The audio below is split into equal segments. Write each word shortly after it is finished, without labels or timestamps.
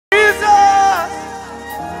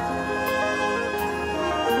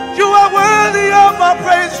our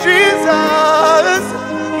praise, Jesus.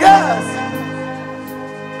 Yes.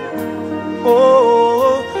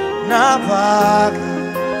 Oh, Navaga.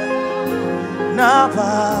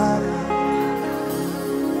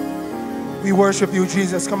 We worship you,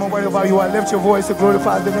 Jesus. Come on, wherever you are, lift your voice to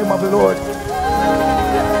glorify the name of the Lord.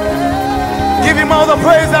 Give him all the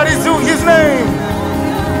praise that is due his name.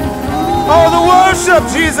 All the worship,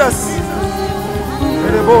 Jesus. We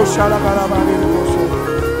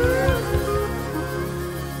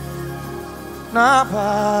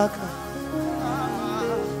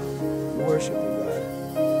worship you, God.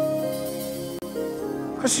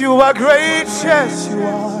 Because you are great, yes, you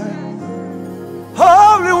are.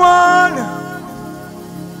 Holy One,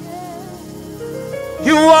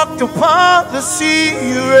 you walked upon the sea,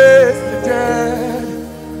 you raised the dead,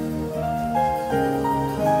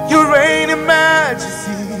 you reign in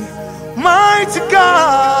majesty, mighty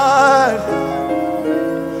God.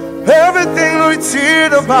 Everything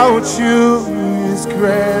written about you is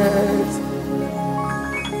great.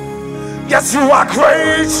 Yes, you are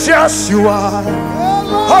great, yes, you are.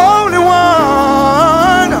 Holy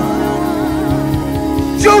One,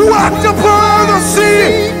 you walked upon the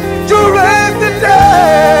sea, you raised the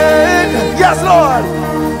dead. Yes, Lord,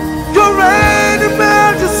 you reign in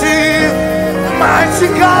majesty, mighty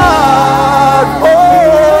God.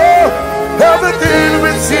 Oh, everything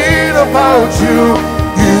written about you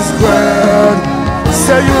is great.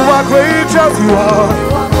 Say you are great, yes you are.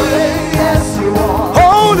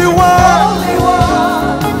 Holy One,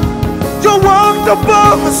 you walked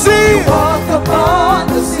upon the sea,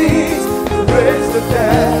 raise the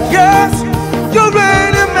dead. Yes, you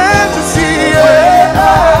reign in majesty.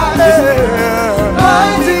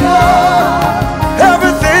 Mighty God,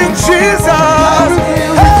 everything, Jesus.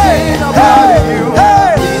 Hey, hey,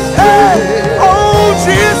 hey, hey. Oh,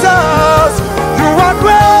 Jesus, you are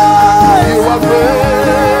great. You are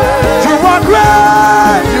great. You are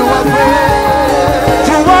great. You are great.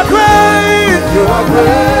 You are great. You are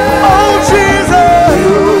great. Oh, Jesus,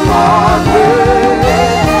 you are great.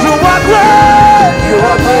 You are great. You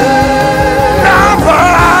are great.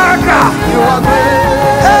 Navaga. You are great.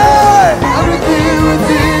 Hey. Everything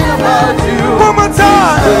within about you. One more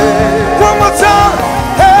time. One more time.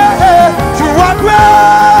 Hey, hey. You are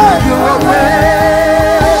great. You are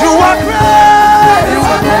great. You are great. You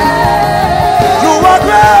are great. You are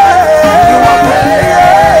great. You are great.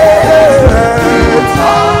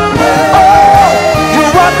 Oh, you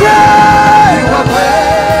are great. You are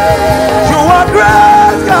great. You are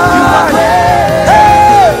great, God.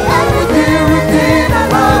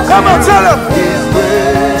 Come on, tell him.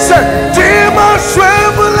 Say, demons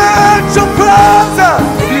tremble at your presence.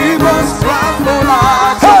 Demons tremble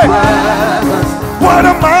at your presence. What a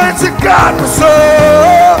mighty God we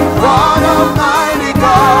serve. What a mighty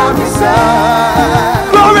God we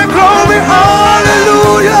serve. Glory, glory,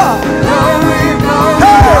 hallelujah. Glory, glory,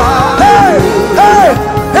 hey, hey, hey.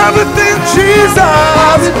 Everything,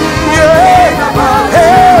 Jesus. Yeah.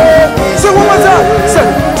 Hey. So one more time. Say,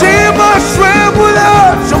 demons tremble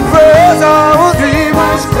at your presence.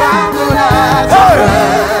 Demons tremble at your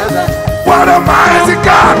presence. What a mighty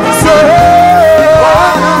God we serve.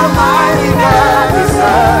 What a mighty God we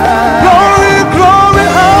serve. Glory, glory,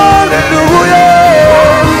 hallelujah.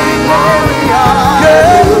 Glory, glory,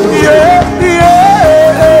 hallelujah. Yeah, yeah,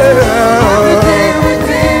 yeah. Everything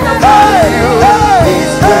within about you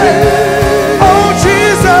is great. Oh,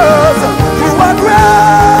 Jesus, you are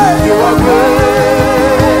great. You are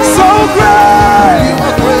great. So great. You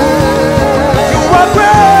are great. You are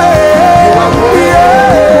great. You are great.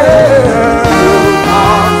 Yeah.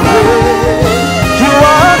 You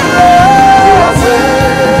are great.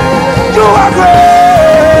 You are great.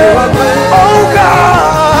 You are great. Oh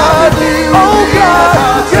God. Oh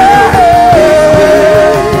God. Yeah.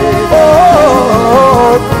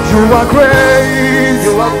 Oh, you are great.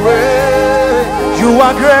 You are great. You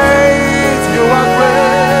are great. You are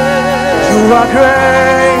great. You are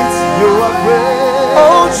great. You are great.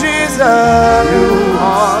 Oh Jesus. You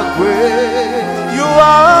are great. You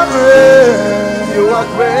are great. You are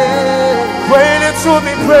great. Great to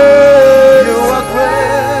be praised. You are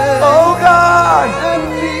great. Oh God.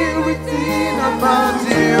 Everything within about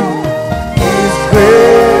you is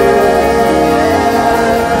great.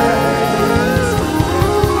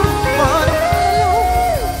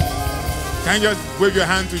 Can you just wave your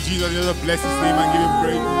hand to Jesus and just bless his name and give him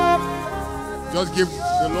praise? Just give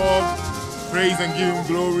the Lord praise and give him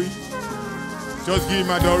glory. Just give him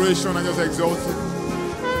adoration and just exalt him.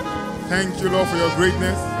 Thank you, Lord, for your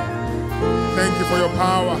greatness. Thank you for your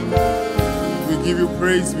power. We give you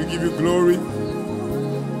praise, we give you glory.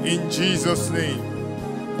 In Jesus' name.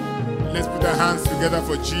 Let's put our hands together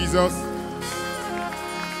for Jesus.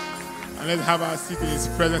 And let's have our seat in His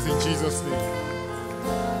presence in Jesus'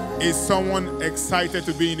 name. Is someone excited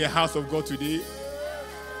to be in the house of God today?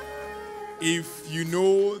 If you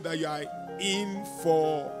know that you are in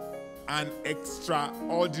for an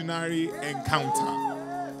extraordinary encounter,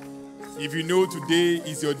 if you know today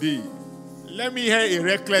is your day, let me hear a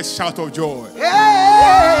reckless shout of joy.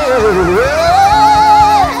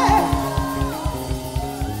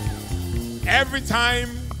 Every time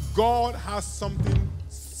God has something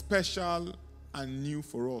special and new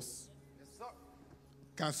for us,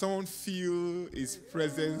 can someone feel His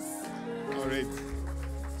presence already?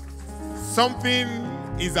 Something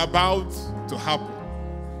is about to happen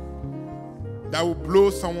that will blow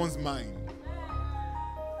someone's mind.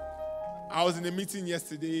 I was in a meeting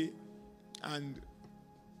yesterday and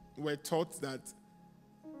we're taught that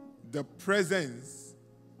the presence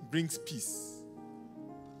brings peace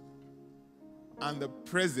and the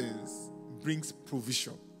presence brings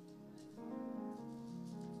provision.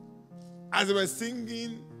 As I was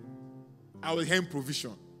singing, I was hearing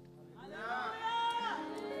provision.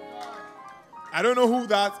 I don't know who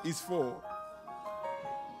that is for,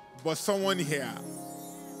 but someone here,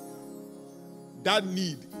 that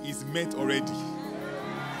need is met already.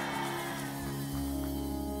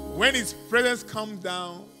 When His presence comes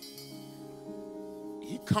down,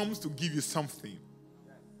 He comes to give you something.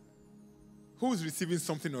 Who's receiving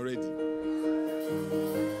something already?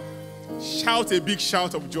 Shout a big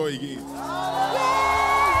shout of joy again.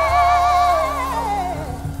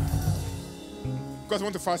 Because I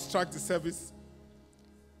want to fast track the service.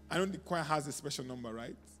 I know the choir has a special number,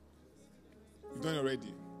 right? You've done it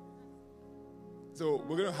already. So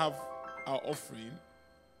we're going to have our offering.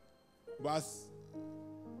 But as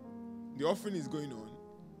the offering is going on,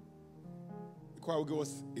 the choir will give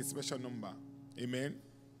us a special number. Amen?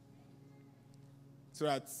 So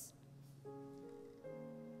that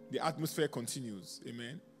the atmosphere continues.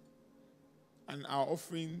 Amen? And our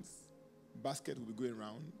offerings basket will be going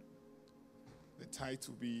around. The tithe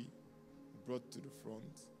will be brought to the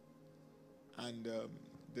front. And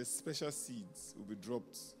the special seeds will be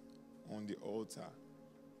dropped on the altar.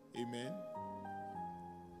 Amen.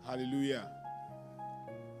 Hallelujah.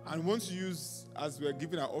 And we want to use, as we are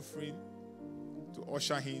giving our offering, to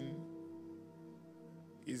usher in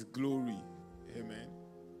His glory. Amen.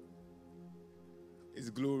 His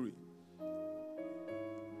glory.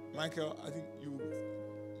 Michael, I think you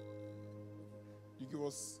give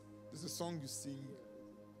us, there's a song you sing.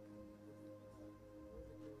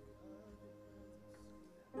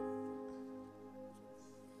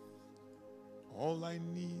 All I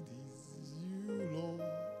need is you, Lord.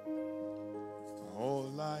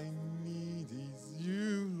 All I need is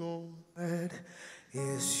you, Lord.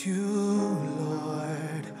 Is you,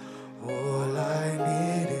 Lord. All I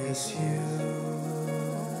need is you.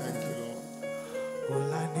 Thank you, Lord.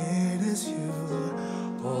 All I need is you.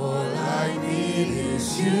 All I need is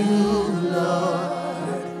you,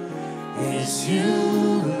 Lord. Is you,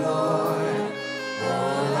 Lord.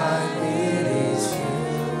 All I need is you.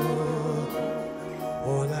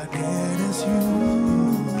 All I need is you.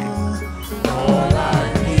 All I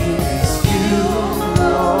need is you,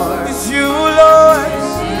 Lord. Is you, Lord.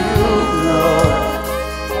 Is you, Lord.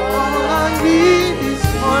 All I need is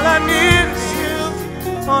you. All I need is you.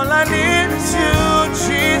 All I need is you,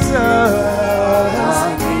 Jesus. All I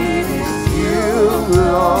need is you,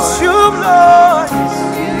 Lord. Is you, Lord. Is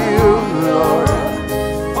you, Lord.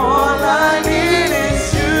 All I need is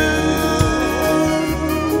you.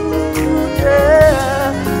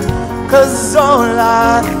 Yeah. 'Cause all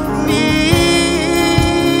I need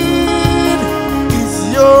is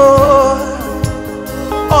your.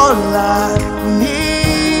 All I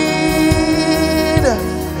need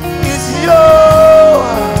is your.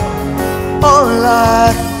 All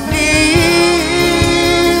I need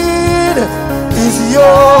is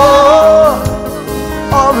your.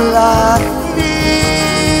 All I need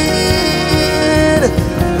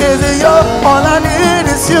is your. All I need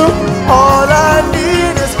is you. All I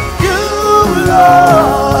need is you, Lord.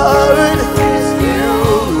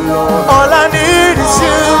 All I need is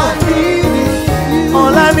you.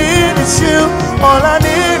 All I need is you. All I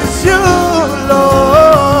need is you,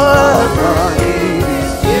 Lord.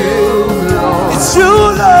 It's you,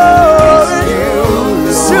 Lord.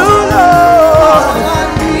 It's you, Lord.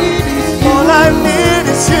 All I need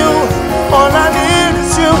is you. All I need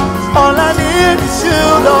is you. All I need is you,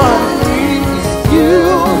 Lord.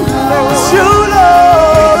 It's you,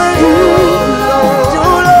 Lord. You, Lord.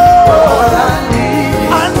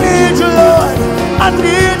 I need you, Lord. I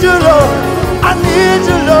need you, Lord. I need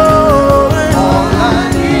you, Lord. All I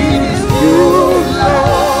need is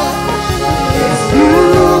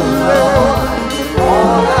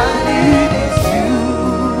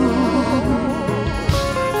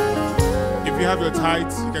you have your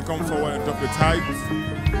tithes, you can come forward and drop your tithes. If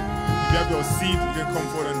you have your seed, you can come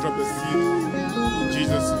forward and drop your seed. In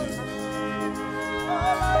Jesus' name.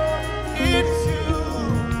 It's you.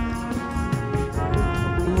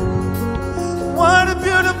 What a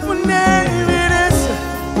beautiful name it is.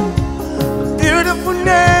 A beautiful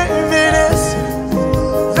name it is.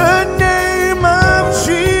 The name of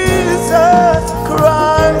Jesus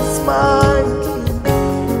Christ, my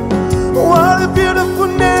King. What a beautiful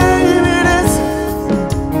name it is.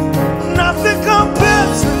 Nothing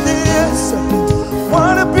compares to this.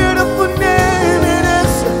 What a beautiful name it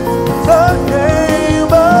is. The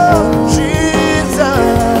name of Jesus.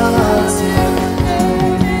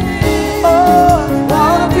 Oh,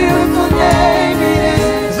 what a beautiful name it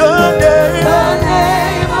is. The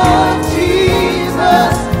name of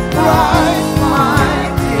Jesus Christ, my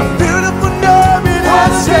King. Beautiful name it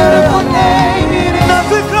is. Beautiful name it is.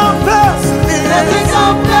 Nothing compares to this. Nothing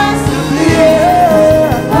compares to this. Yeah.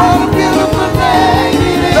 What a beautiful name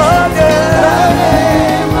it is. The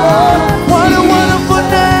name of what a wonderful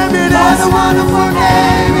name it is. What a wonderful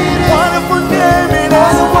name it is. Wonderful name it is.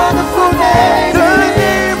 What a wonderful name. The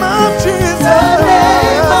name of Jesus. The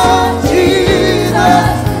name of Jesus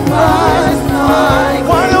Christ, my King.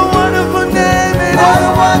 What a wonderful name it is. What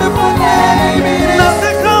a wonderful name it is.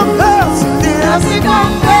 Nothing compares to this. Nothing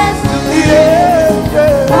compares to this.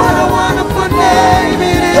 Yeah. What a wonderful name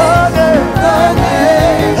it is. The name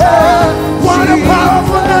of what a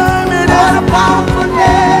powerful name it is. What a powerful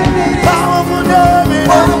name it is. Powerful name it is.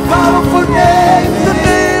 What a powerful name. The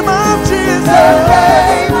name of Jesus. The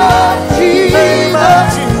name of Jesus. Name of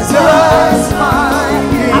Jesus. My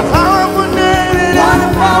King. A powerful name it is. What a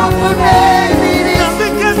powerful name it is.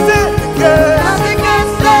 Nothing can stand against. Nothing can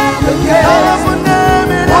stand against. Powerful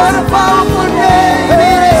name it is. What a powerful name it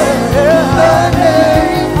is. The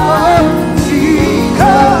name of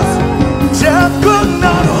Jesus. Death could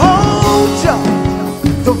not hold you.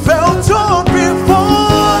 The veil torn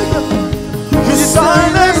before you. You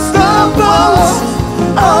silenced the voice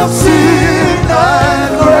of sin and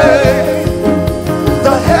grave.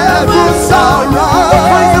 The heavens are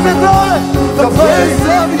rising. The praise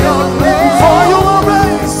of your glory. For you are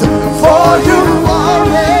raised. For you are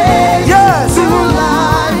raised. Yes. To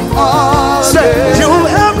life again. Say, you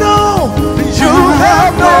have no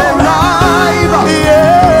rival.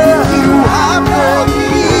 Yeah. You have no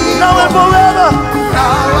need. Now and forever.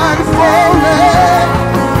 Now and forever.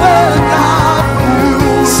 God,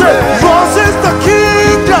 you say, yours is the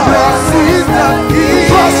kingdom. Yours is the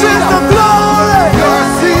kingdom. Yours is the glory.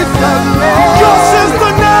 Yours is the glory. Yours is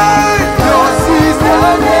the name. Yours is the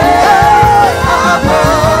name. Hey.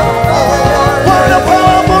 What a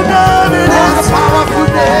powerful name it is. What a powerful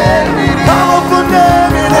name it is. Powerful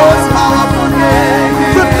name it is. Powerful name it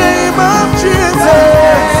is. The name of Jesus.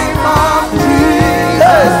 The name of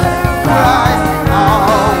Jesus Christ.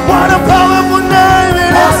 What a powerful name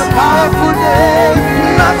it is. What a powerful name it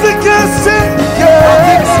is. Nothing can stand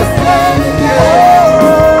against.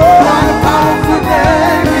 What a powerful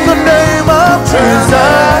name it is. The name of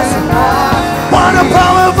Jesus. What a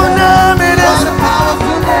powerful name it is. What a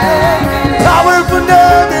powerful name it is. Powerful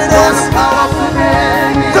name it is. Powerful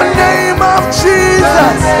name it is. The name of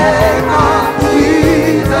Jesus. The name of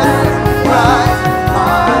Jesus Christ.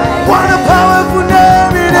 What a powerful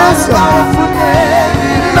name it is. Powerful name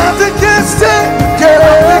it is. Nothing can stand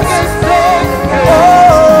against.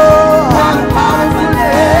 Oh, what a powerful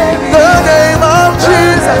name it is. The name of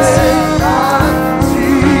Jesus.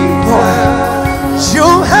 You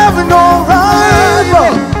have no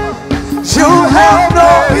rival. You have no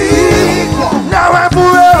equal. Now and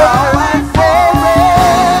forever.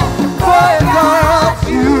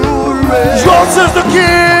 Yours is the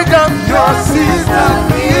kingdom. Yours is the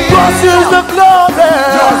kingdom. Yours is the glory.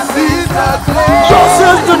 Yours is the glory. Yours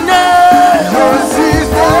is the name. Yours is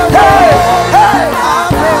the name. Hey, hey.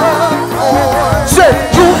 Say,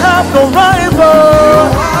 you have no rival.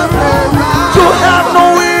 You have no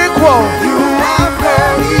equal. You have no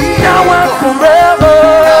equal. Now and forever.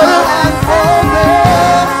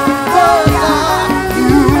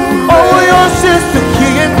 Oh, yours is the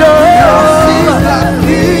kingdom.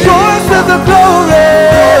 Yours is the glory.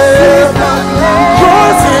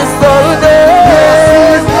 Yours is the name.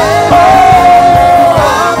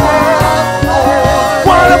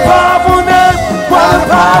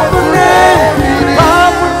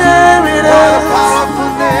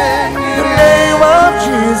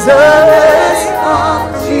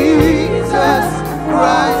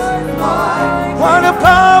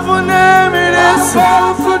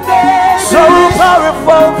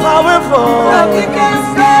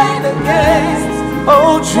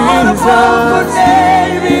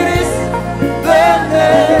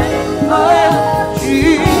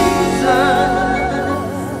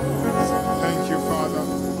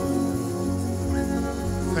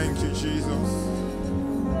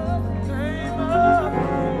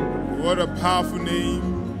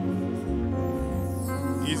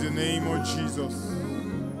 In the name of Jesus.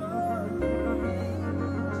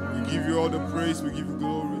 We give you all the praise, we give you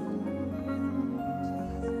glory.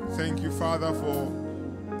 Thank you, Father, for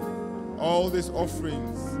all these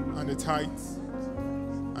offerings and the tithes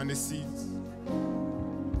and the seeds.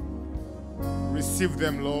 Receive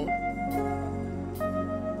them, Lord,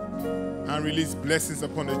 and release blessings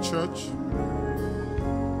upon the church.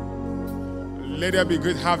 Let there be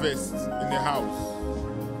great harvest in the house.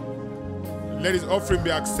 Let his offering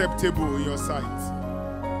be acceptable in your sight.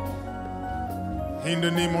 In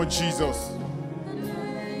the name of Jesus.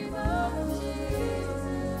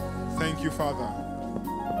 Thank you, Father.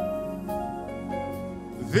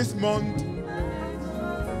 This month,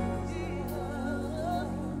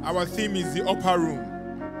 our theme is the upper room.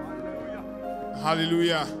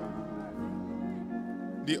 Hallelujah.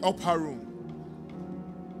 The upper room.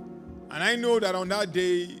 And I know that on that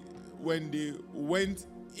day, when they went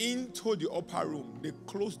into the upper room, they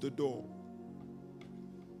closed the door.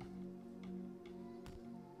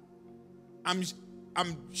 I'm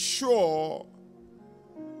sure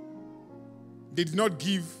they did not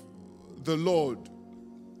give the Lord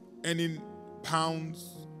any pounds,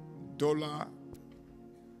 dollar,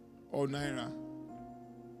 or naira.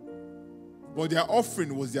 But their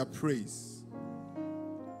offering was their praise.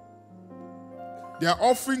 Their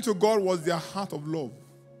offering to God was their heart of love.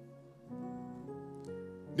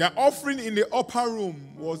 Their offering in the upper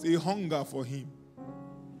room was a hunger for Him.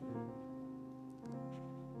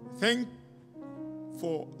 Thank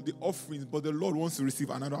for the offerings, but the Lord wants to receive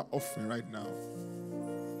another offering right now.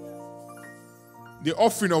 The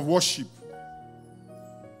offering of worship.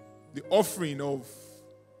 The offering of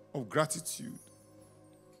gratitude.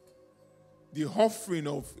 The offering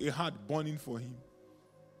of a heart burning for Him.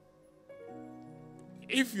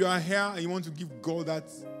 If you are here and you want to give God that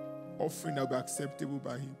offering that will be acceptable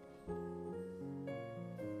by Him,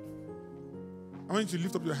 I want you to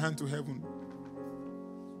lift up your hand to heaven.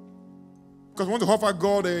 Because we want to offer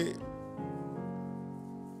God an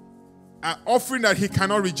offering that He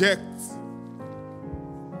cannot reject.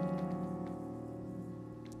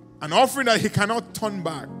 An offering that He cannot turn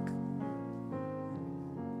back.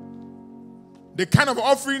 The kind of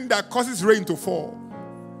offering that causes rain to fall.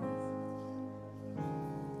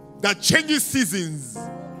 That changes seasons.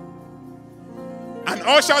 And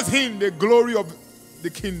ushers in the glory of the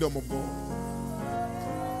kingdom of God.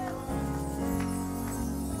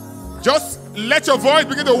 Just let your voice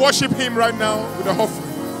begin to worship Him right now with the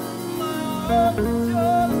offering.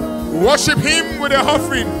 Worship Him with the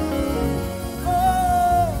offering.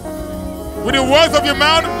 With the words of your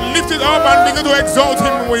mouth, lift it up and begin to exalt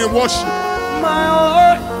Him when you worship.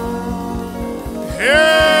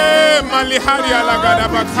 Hey, Malihadia Lagada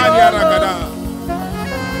Bakadia Ragada.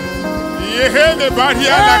 Yehele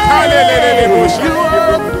Badia Lakale Lele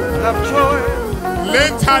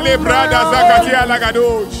Lentale Brada Zakatia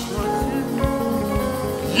Lagadosh.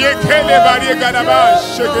 Yekele Badia Gadabash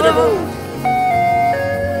Shekedebo.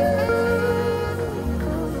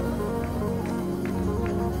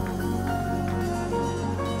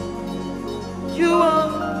 You are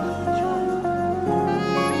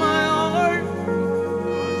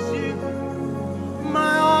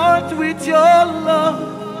my heart with your love.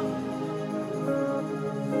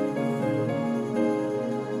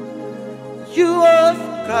 You have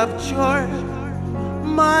captured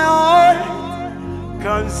my heart,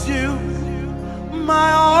 consumed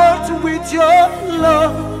my heart with your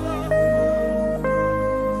love.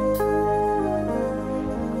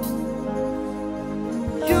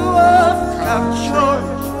 You have captured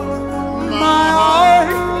my heart,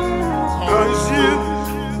 consumed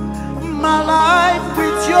my life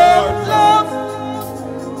with your love.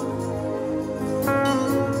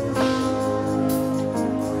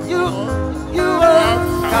 You have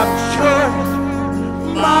captured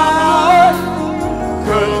my heart,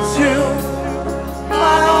 consumed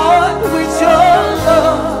my heart with your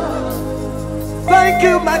love. Thank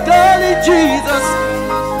you, my darling Jesus.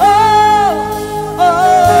 Oh,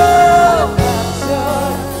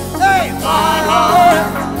 hey, my heart,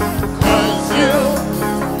 consumed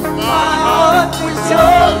my heart with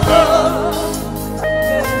your love.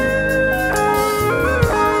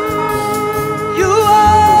 You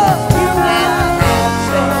have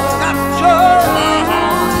captured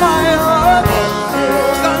my heart,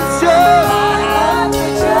 consumed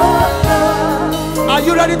with your love. Are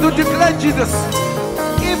you ready to declare Jesus?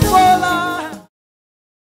 If all I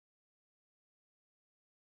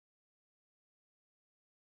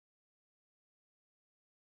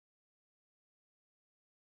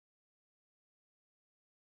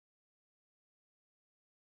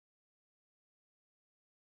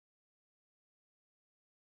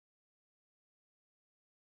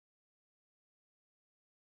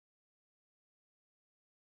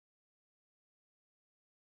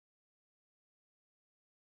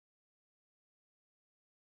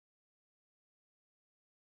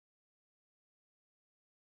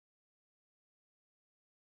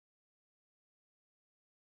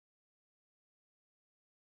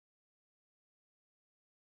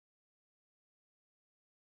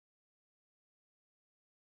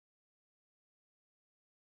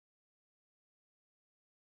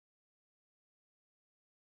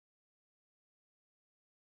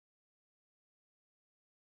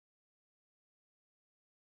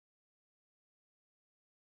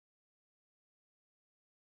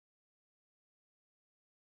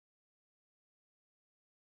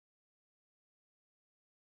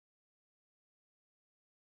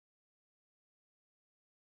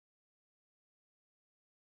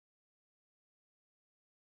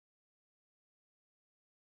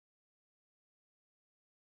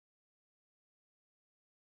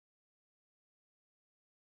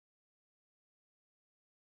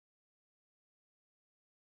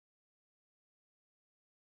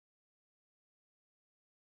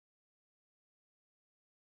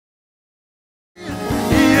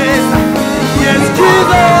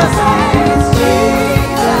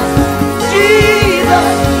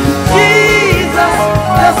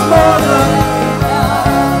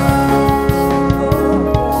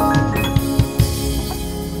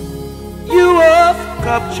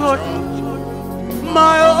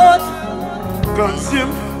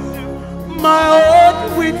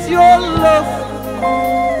your love.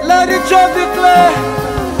 Let it just declare,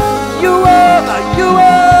 you are,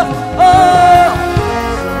 oh.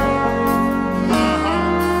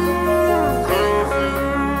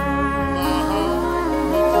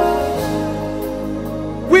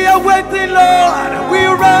 We are waiting, Lord. We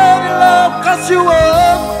are ready, Lord, because you are.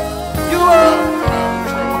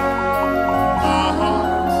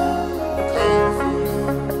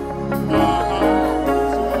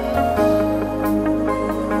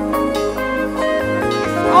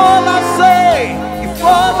 All I say,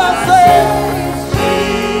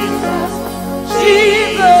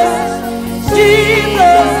 Jesus,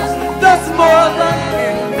 that's more than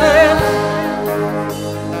enough.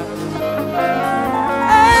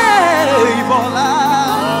 Hey, all I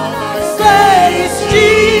say is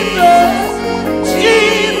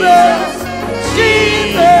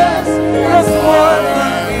Jesus, that's more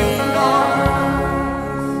than enough.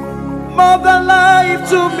 More than life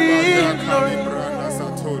to me, Lord.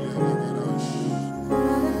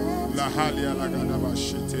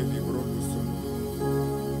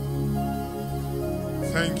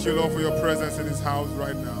 Thank you, Lord, for your presence in this house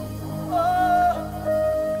right now.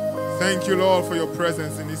 Thank you, Lord, for your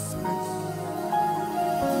presence in this place.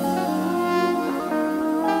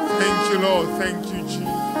 Thank you, Lord. Thank you,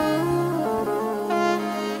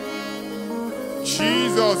 Jesus.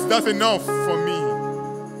 Jesus, that's enough for me.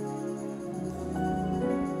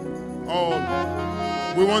 All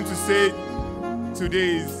we want to say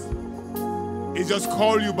today is just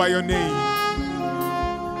call you by your name.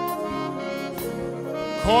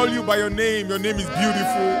 Call you by your name. Your name is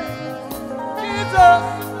beautiful. Jesus.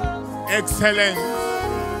 Excellent.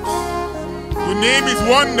 Your name is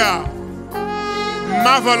wonder.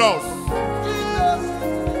 Marvelous.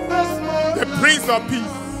 The Prince of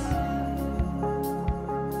Peace.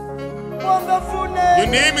 Wonderful name. Your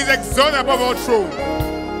name is exalted above all throne,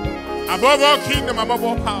 above all kingdom, above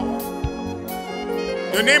all power.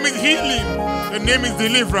 Your name is healing. Your name is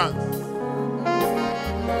deliverance.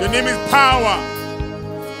 Your name is power.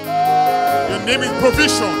 Your name is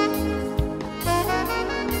provision.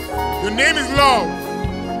 Your name is love.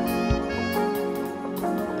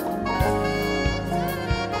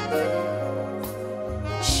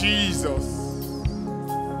 Jesus.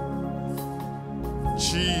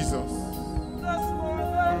 Jesus.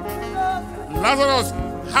 Lazarus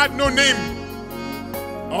had no name.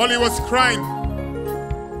 All he was crying.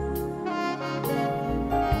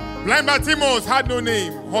 Blind Bartimaeus had no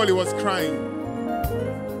name. All he was crying.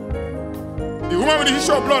 The woman with the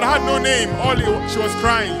issue of blood had no name. All she was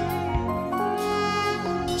crying.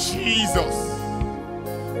 Jesus.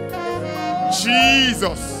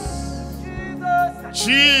 Jesus.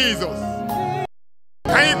 Jesus.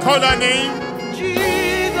 Can you call her name?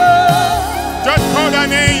 Jesus. Just call her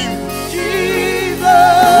name. Jesus.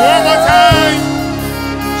 One more time.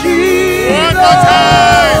 Jesus. One more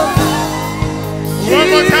time. One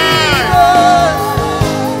more time.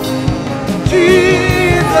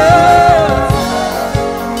 Jesus.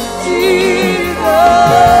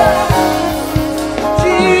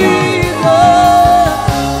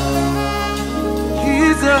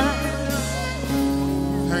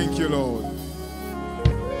 Thank you, Lord.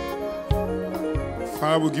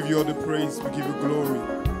 Father, we give you all the praise. We give you glory.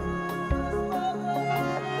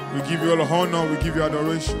 We give you all the honor. We give you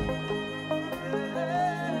adoration.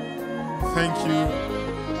 Thank you.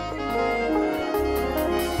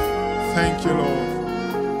 Thank you, Lord.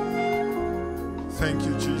 Thank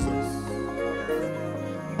you, Jesus.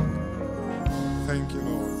 Thank you,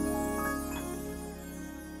 Lord.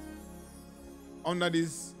 Under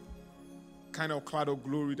this kind of cloud of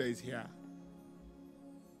glory that is here,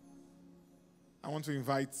 I want to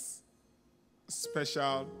invite a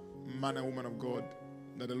special man and woman of God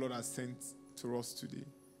that the Lord has sent to us today.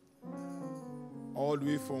 All the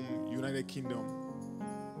way from United Kingdom.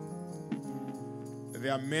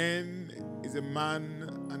 There are men, is a man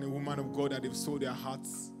and a woman of God that they've sold their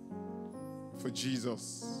hearts for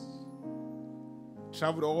Jesus.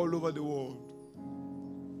 Traveled all over the world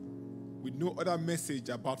with no other message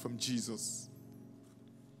apart from Jesus.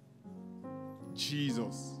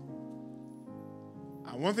 Jesus.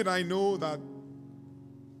 And one thing I know that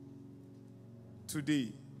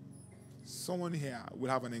today, someone here will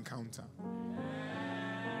have an encounter.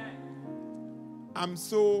 I'm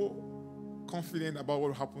so confident about what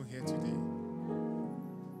will happen here today.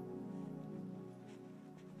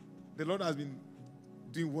 The Lord has been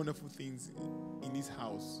doing wonderful things in this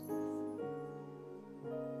house.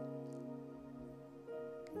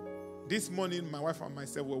 This morning, my wife and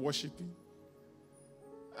myself were worshiping,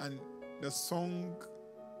 and the song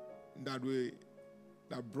that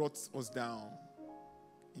brought us down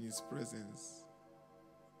in His presence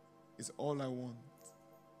is all I want.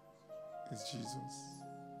 It's Jesus.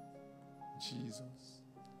 Jesus.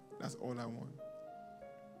 That's all I want.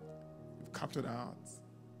 You've captured our hearts.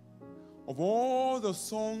 Of all the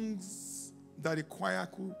songs that the choir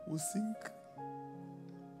will sing,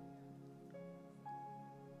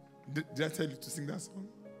 did I tell you to sing that song?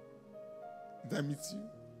 Did I meet you?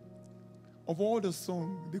 Of all the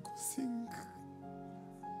songs they could sing,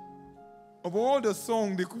 of all the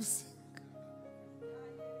songs they could sing,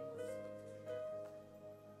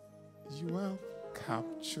 you have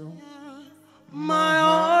captured my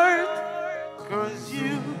heart, 'cause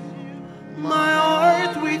you, my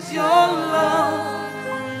heart with your love.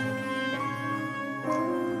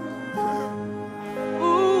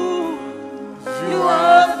 Ooh, you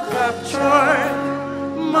have captured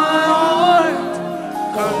my heart,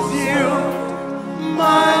 'cause you,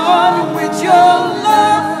 my heart with your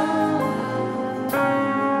love.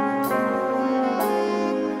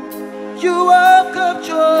 You have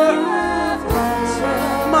captured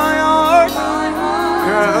my heart,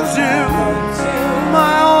 'cause you,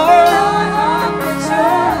 my heart with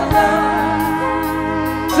your love.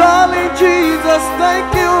 Darling Jesus, thank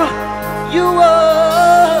you. You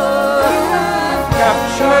have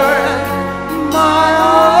captured my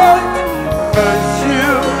heart, 'cause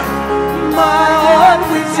you, my heart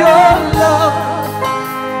with your love.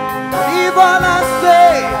 Even I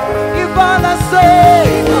say,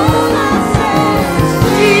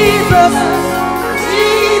 Jesus,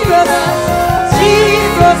 Jesus,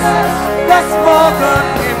 Jesus, that's more than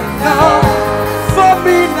enough for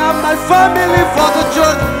me and my family, for the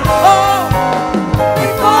church. Oh,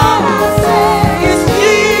 if all I say is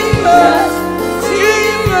Jesus,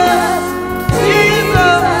 Jesus,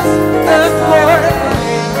 Jesus, that's more than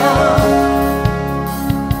enough.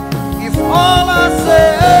 If all I say,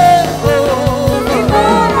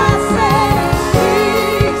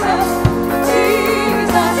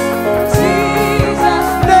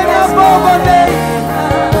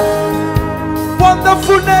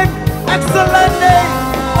 wonderful name, excellent name.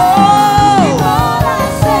 Oh,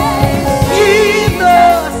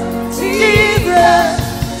 Jesus, Jesus,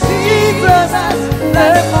 Jesus,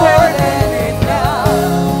 that's more than enough.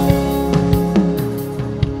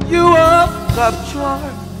 You have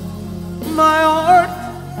captured my heart,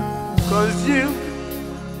 'cause you,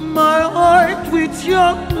 my heart with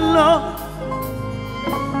your love.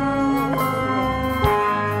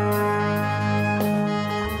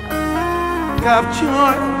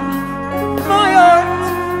 Capture my heart,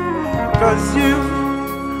 'cause you,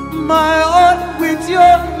 my heart with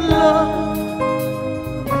your love.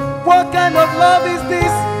 What kind of love is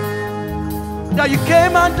this, that you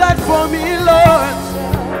came and died for me, Lord?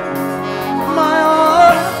 My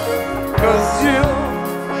heart, 'cause you,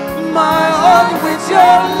 my heart with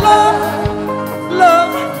your love,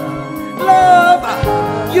 love, love.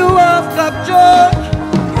 You have captured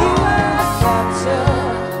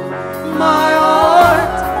my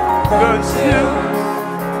heart, 'cause you,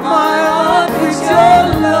 my heart with your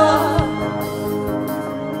love.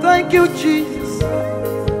 Thank you, Jesus.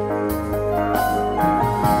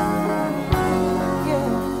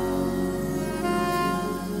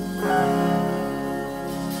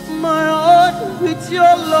 My heart with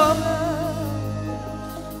your love.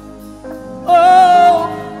 Oh,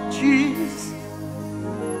 Jesus,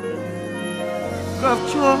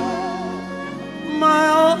 capture my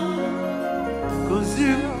heart, 'cause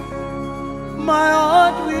you, my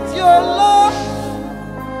heart with your love.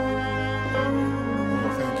 Oh,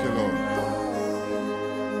 thank you, Lord.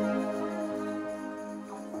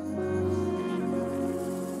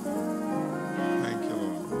 Thank you,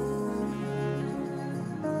 Lord.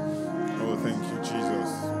 Oh, thank you,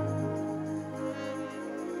 Jesus.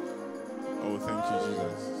 Oh, thank you,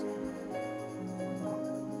 Jesus.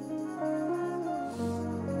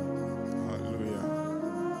 Hallelujah.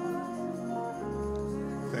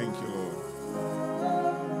 Thank you, Lord.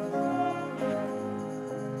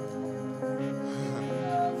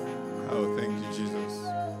 Oh, thank you, Jesus.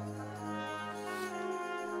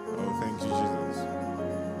 Oh, thank you, Jesus.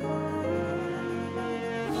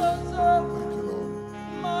 Thank you, Lord.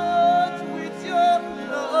 My heart with your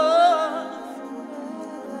love.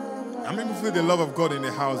 How many people feel the love of God in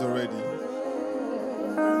the house already?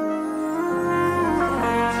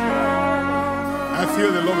 I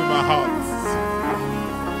feel the love in my heart.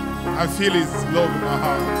 I feel His love in my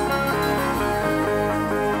heart.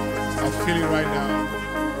 I feel it right now.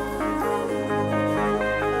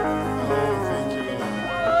 Oh, thank you, Lord.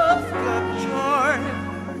 I've captured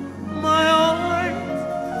my heart,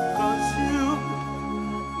 'cause you,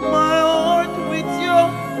 my heart with your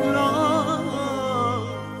love.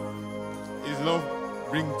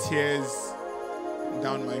 tears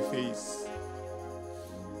down my face.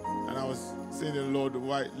 And I was saying to the Lord,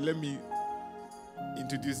 why? Let me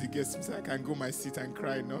introduce the guests so I can go my seat and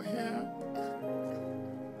cry. No, here.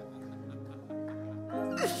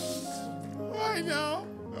 Why now?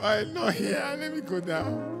 Why not here? Let me go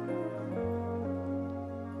down.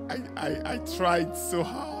 I tried so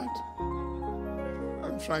hard.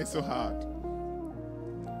 I'm trying so hard.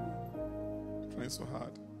 So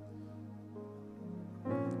hard.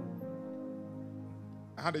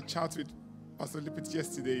 I had a chat with Pastor Lippert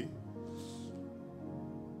yesterday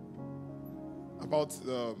about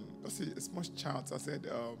a small chat. I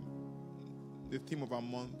said the theme of our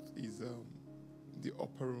month is the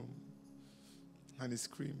upper room, and he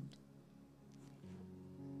screamed.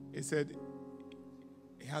 He said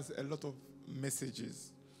he has a lot of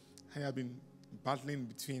messages. I have been battling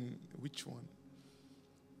between which one.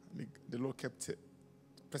 The Lord kept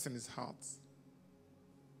pressing his heart.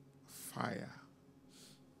 Fire.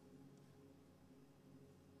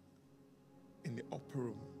 In the upper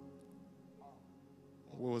room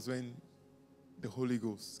was when the Holy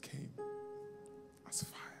Ghost came as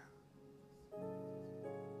fire.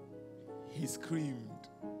 He screamed.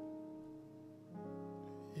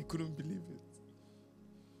 He couldn't believe it.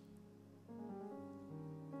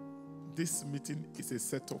 This meeting is a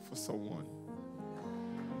setup for someone.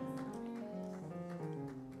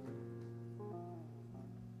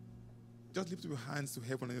 Just lift your hands to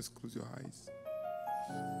heaven and just close your eyes.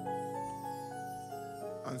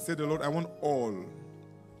 And say, the Lord, I want all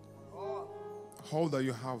that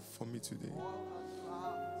you have for me today.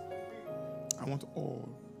 I want all.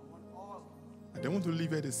 I don't want to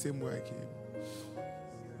live here the same way I came.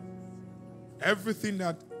 Everything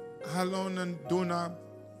that Alon and Donna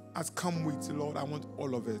has come with, Lord, I want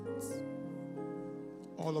all of it.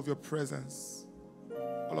 All of your presence,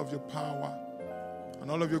 all of your power, and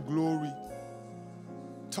all of your glory.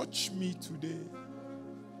 Touch me today.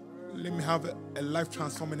 Let me have a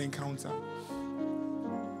life-transforming encounter.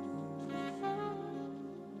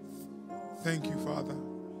 Thank you, Father.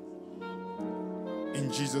 In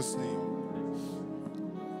Jesus' name.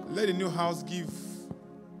 Let the new house give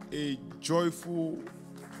a joyful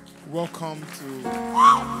welcome to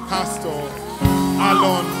Pastor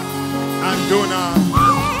Alon and Donna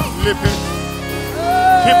Lippert.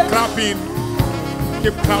 Keep clapping.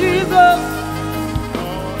 Keep clapping. Jesus.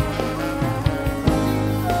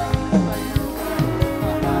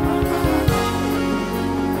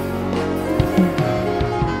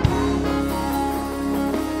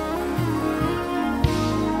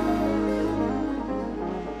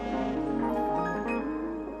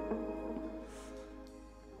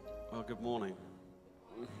 Well, good morning.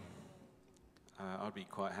 I'd be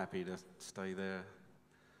quite happy to stay there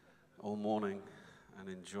all morning and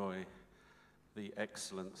enjoy the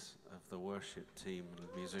excellence of the worship team and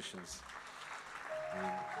the musicians.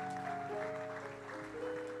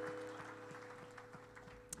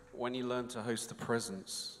 When you learn to host the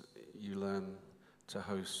presence, you learn to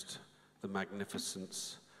host the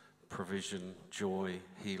magnificence, provision, joy,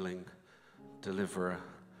 healing, deliverer.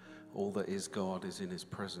 All that is God is in his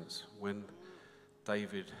presence. When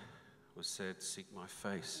David was said, seek my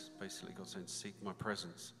face, basically God said, seek my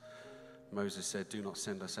presence. Moses said, do not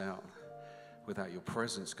send us out without your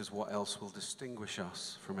presence, because what else will distinguish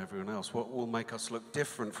us from everyone else? What will make us look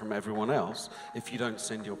different from everyone else if you don't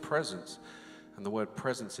send your presence? And the word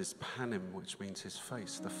presence is panim, which means his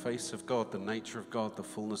face. The face of God, the nature of God, the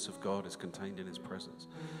fullness of God is contained in his presence.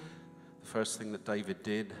 The first thing that David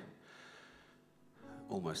did,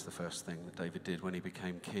 almost the first thing that David did when he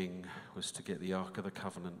became king, was to get the Ark of the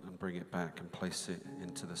Covenant and bring it back and place it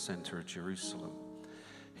into the center of Jerusalem.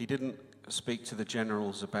 He didn't speak to the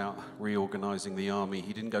generals about reorganizing the army.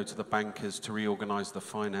 He didn't go to the bankers to reorganize the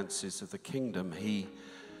finances of the kingdom. He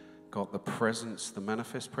got the presence, the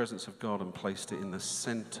manifest presence of God, and placed it in the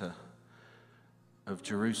center of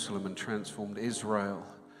Jerusalem and transformed Israel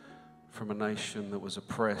from a nation that was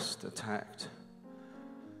oppressed, attacked,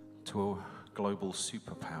 to a global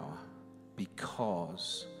superpower,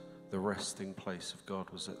 because the resting place of God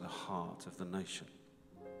was at the heart of the nation.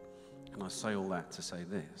 And I say all that to say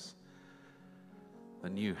this: the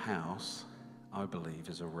new house, I believe,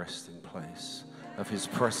 is a resting place of his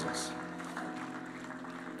presence.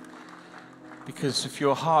 Because if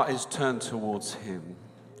your heart is turned towards him,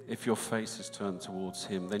 if your face is turned towards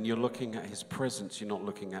him, then you're looking at his presence, you're not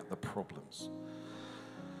looking at the problems.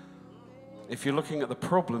 If you're looking at the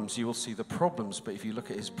problems, you will see the problems, but if you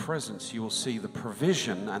look at his presence, you will see the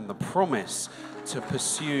provision and the promise to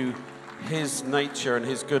pursue his nature and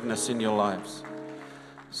his goodness in your lives.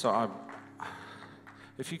 So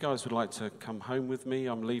if you guys would like to come home with me,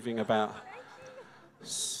 I'm leaving about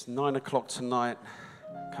 9 o'clock tonight.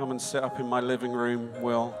 Come and sit up in my living room,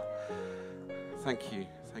 Will. Thank you.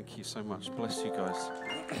 Thank you so much. Bless you guys.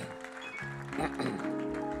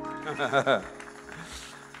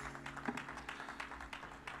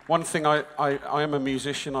 One thing, I am a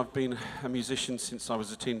musician. I've been a musician since I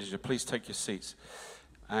was a teenager. Please take your seats.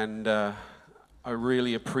 And I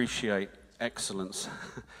really appreciate excellence.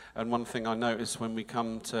 And one thing I notice when we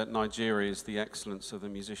come to Nigeria is the excellence of the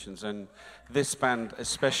musicians. And this band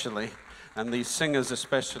especially, and these singers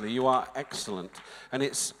especially, you are excellent. And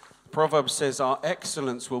it's, Proverbs says, our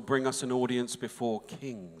excellence will bring us an audience before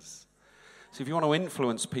kings. So if you want to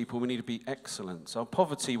influence people, we need to be excellent. Our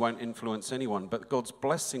poverty won't influence anyone, but God's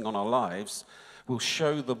blessing on our lives will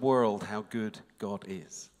show the world how good God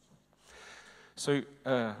is. So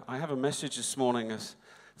I have a message this morning.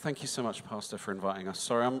 Thank you so much, Pastor, for inviting us.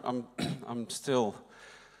 Sorry, I'm still.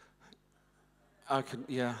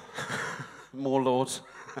 More, Lord.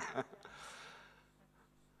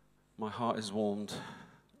 My heart is warmed.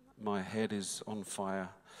 My head is on fire.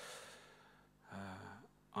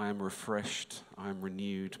 I am refreshed. I am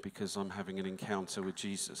renewed because I'm having an encounter with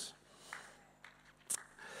Jesus.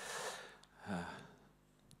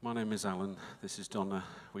 My name is Alan. This is Donna.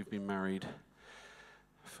 We've been married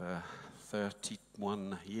for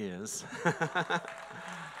 31 years.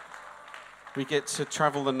 We get to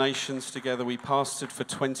travel the nations together. We pastored for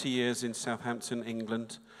 20 years in Southampton,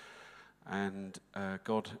 England. And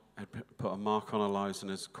God had put a mark on our lives and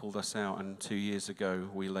has called us out. And 2 years ago,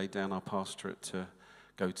 we laid down our pastorate to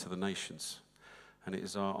go to the nations. And it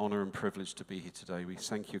is our honor and privilege to be here today. We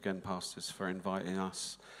thank you again, pastors, for inviting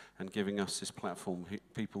us and giving us this platform.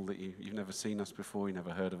 People that you've never seen us before, you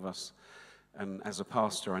never heard of us. And as a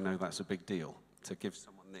pastor, I know that's a big deal, to give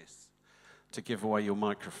someone this, to give away your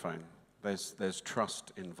microphone. There's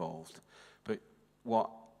trust involved. But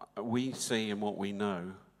what we see and what we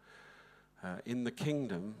know, in the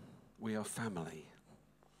kingdom, we are family.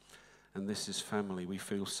 And this is family. We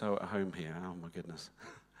feel so at home here. Oh, my goodness.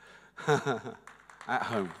 At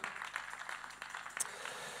home.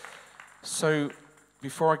 So,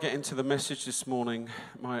 before I get into the message this morning,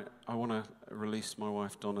 I want to release my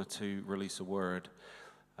wife, Donna, to release a word.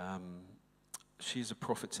 She's a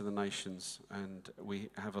prophet to the nations, and we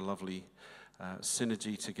have a lovely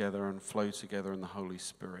synergy together and flow together in the Holy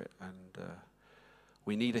Spirit. And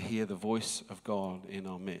we need to hear the voice of God in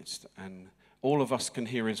our midst. And all of us can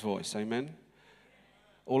hear his voice, amen?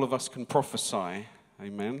 All of us can prophesy,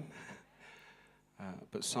 amen?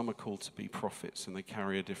 But some are called to be prophets, and they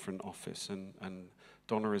carry a different office. And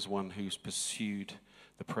Donna is one who's pursued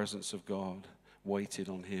the presence of God, waited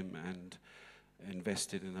on him, and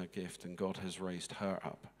invested in her gift. And God has raised her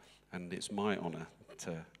up. And it's my honor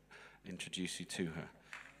to introduce you to her.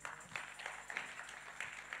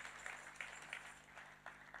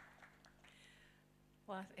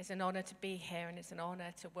 Well, it's an honor to be here, and it's an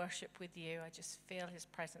honor to worship with you. I just feel his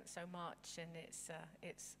presence so much, and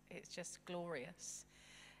it's just glorious.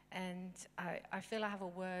 And I feel I have a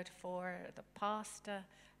word for the pastor,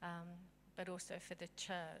 but also for the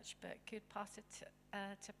church. But could Pastor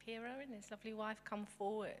Tapiro and his lovely wife come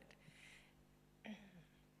forward?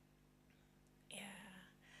 Yeah.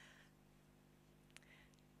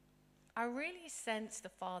 I really sense the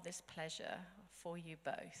Father's pleasure for you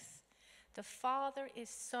both. The Father is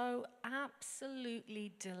so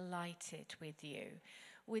absolutely delighted with you,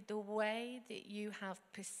 with the way that you have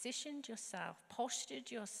positioned yourself, postured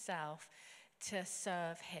yourself to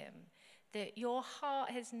serve him. That your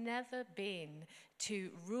heart has never been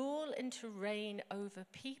to rule and to reign over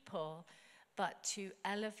people, but to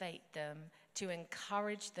elevate them, to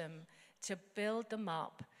encourage them, to build them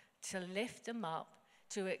up, to lift them up,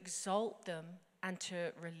 to exalt them, and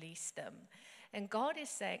to release them. And God is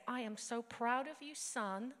saying, I am so proud of you,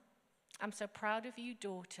 son. I'm so proud of you,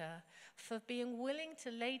 daughter, for being willing to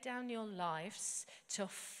lay down your lives to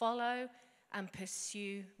follow and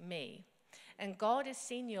pursue me. And God has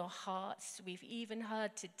seen your hearts. We've even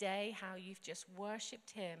heard today how you've just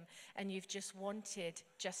worshipped him and you've just wanted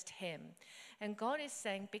just him. And God is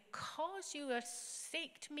saying, because you have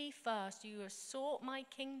sought me first, you have sought my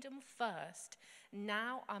kingdom first,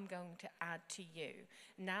 now I'm going to add to you.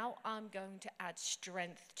 Now I'm going to add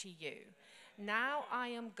strength to you. Now I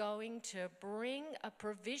am going to bring a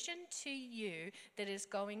provision to you that is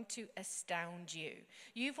going to astound you.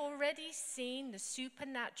 You've already seen the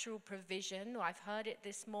supernatural provision. I've heard it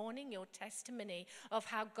this morning, your testimony of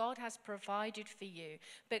how God has provided for you.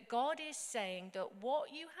 But God is saying that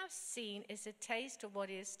what you have seen is a taste of what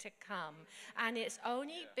is to come. And it's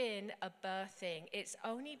only been a birthing. It's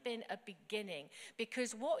only been a beginning.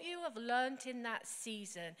 Because what you have learned in that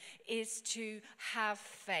season is to have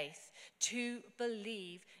faith, to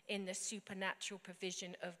believe in the supernatural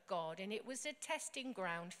provision of God. And it was a testing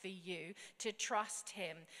ground for you to trust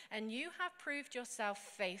him. And you have proved yourself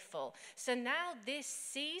faithful. So now this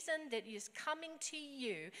season that is coming to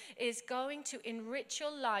you is going to enrich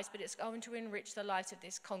your lives, but it's going to enrich the lives of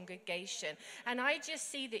this congregation. And I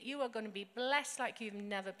just see that you are going to be blessed like you've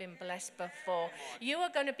never been blessed before. You are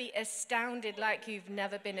going to be astounded like you've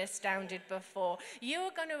never been astounded before. You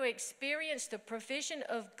are going to experience the provision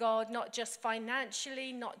of God, not just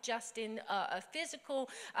financially, not just in physical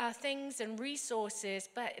things and resources,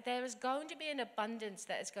 but there is going to be an abundance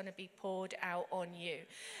that is going to be poured out on you.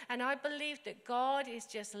 And I believe that God is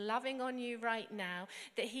just loving on you right now,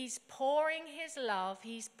 that he's pouring his love,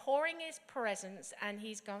 he's pouring his presence, and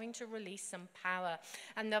he's going to release some power.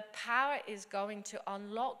 And the power is going to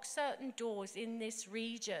unlock certain doors in this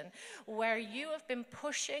region where you have been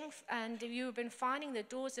pushing and you have been finding the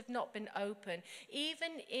doors have not been open,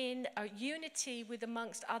 even in a unity with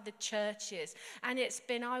amongst other churches. And it's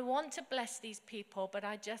been, I want to bless these people, but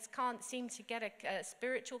I just can't seem to get a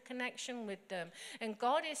spiritual connection with them. And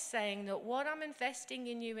God is saying that what I'm investing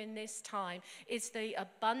in you in this time is the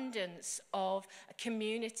abundance of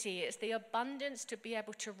community. It's the abundance to be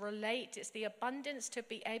able to relate. It's the abundance to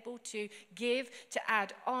be able to give, to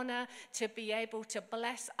add honor, to be able to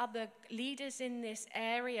bless other leaders in this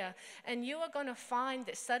area. And you are going to find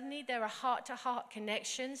that suddenly there are heart-to-heart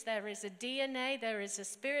connections. There is a DNA, there is a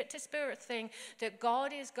spirit-to-spirit thing that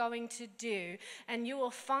God is going to do. And you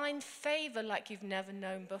will find favor like you've never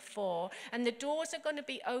known before. And the doors are going to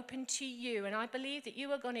be open to you. And I believe that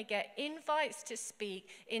you are going to get invites to speak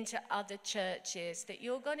into other churches, that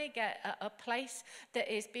you're going to get a place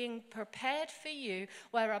that is being prepared for you,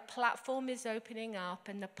 where a platform is opening up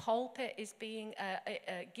and the pulpit is being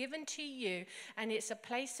given to you. And it's a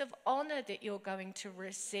place of honor that you're going to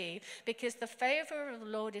receive, because the favor of the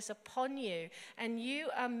Lord is upon you and you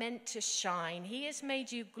are meant to shine. He has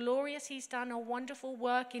made you glorious. He's done a wonderful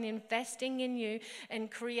work in investing in you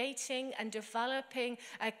and creating and developing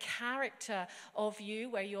a character of you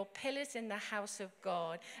where you're pillars in the house of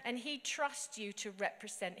God. And he trusts you to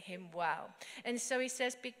represent him well. And so he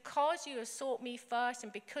says, because you have sought me first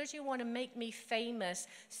and because you want to make me famous,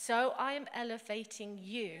 so I am elevating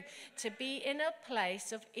you to be in a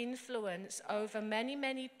place of influence over many,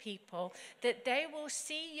 many people, that they will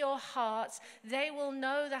see your hearts, they will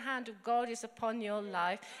know the hand of God is upon your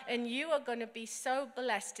life, and you are going to be so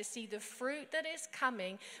blessed to see the fruit that is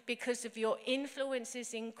coming because of your influence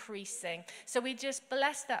is increasing. So we just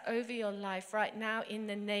bless that over your life right now in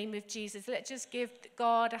the name of Jesus. Let's just give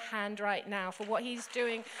God a hand right now for what he's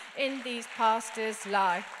doing in these pastors'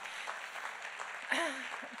 life.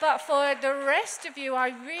 But for the rest of you, I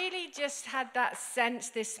really just had that sense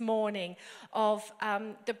this morning of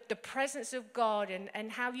the presence of God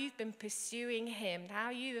and how you've been pursuing him, how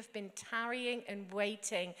you have been tarrying and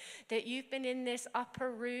waiting, that you've been in this upper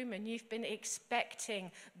room and you've been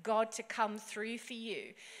expecting God to come through for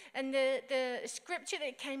you. And the scripture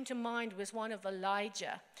that came to mind was one of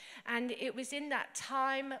Elijah. And it was in that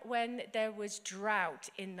time when there was drought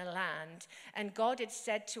in the land. And God had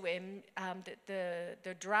said to him that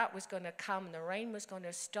the drought was going to come and the rain was going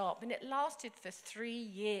to stop. And it lasted for 3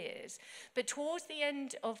 years. But towards the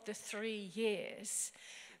end of the 3 years,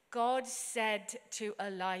 God said to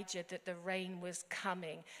Elijah that the rain was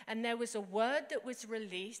coming. And there was a word that was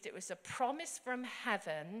released. It was a promise from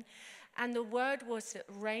heaven. And the word was that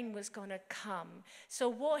rain was going to come. So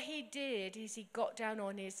what he did is he got down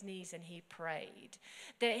on his knees and he prayed.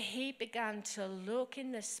 That he began to look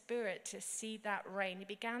in the spirit to see that rain. He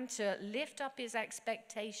began to lift up his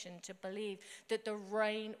expectation to believe that the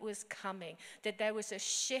rain was coming. That there was a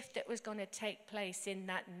shift that was going to take place in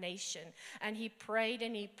that nation. And he prayed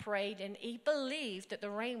and he prayed and he believed that the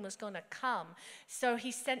rain was going to come. So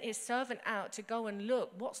he sent his servant out to go and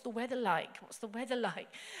look. What's the weather like? What's the weather like?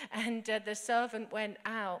 And And the servant went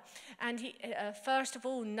out. And he, first of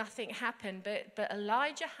all, nothing happened. But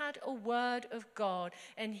Elijah had a word of God.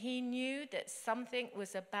 And he knew that something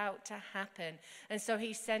was about to happen. And so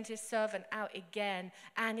he sent his servant out again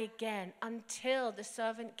and again until the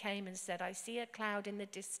servant came and said, I see a cloud in the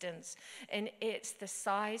distance. And it's the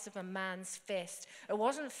size of a man's fist. It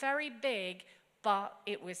wasn't very big, but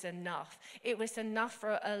it was enough. It was enough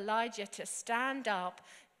for Elijah to stand up,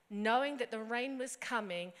 knowing that the rain was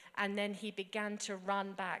coming, and then he began to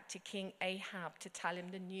run back to King Ahab to tell him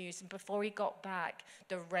the news. And before he got back,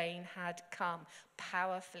 the rain had come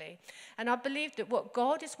powerfully. And I believe that what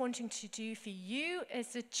God is wanting to do for you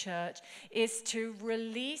as a church is to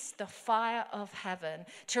release the fire of heaven,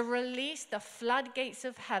 to release the floodgates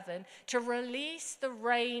of heaven, to release the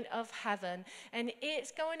rain of heaven. And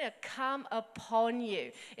it's going to come upon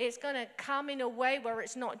you. It's going to come in a way where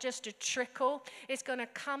it's not just a trickle. It's going to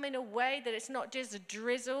come in a way that it's not just a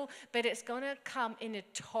drizzle, but it's going to come in a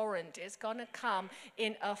torrent. It's going to come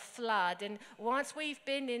in a flood. And once we've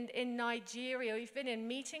been in Nigeria, we've been in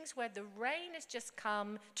meetings where the rain has just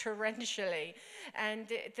come torrentially, and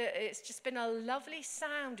it's just been a lovely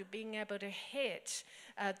sound of being able to hit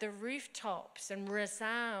the rooftops and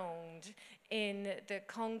resound in the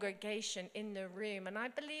congregation, in the room. And I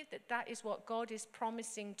believe that that is what God is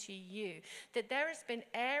promising to you, that there has been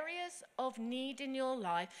areas of need in your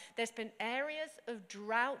life, there's been areas of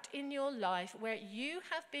drought in your life where you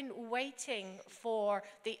have been waiting for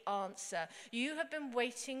the answer. You have been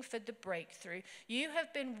waiting for the breakthrough. You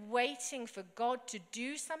have been waiting for God to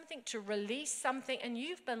do something, to release something, and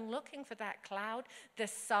you've been looking for that cloud the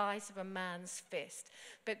size of a man's fist.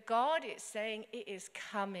 But God is saying it is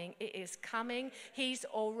coming. It is coming. He's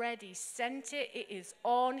already sent it. It is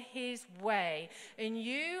on his way. And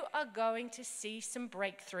you are going to see some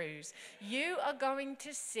breakthroughs. You are going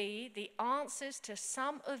to see the answers to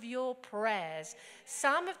some of your prayers.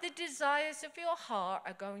 Some of the desires of your heart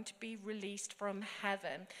are going to be released from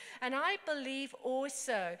heaven. And I believe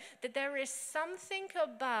also that there is something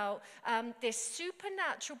about this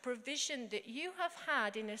supernatural provision that you have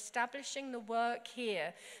had in establishing the work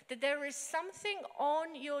here, that there is something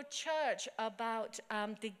on your church about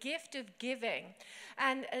the gift of giving.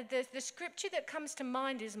 And the scripture that comes to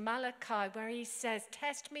mind is Malachi, where he says,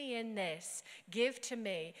 test me in this, give to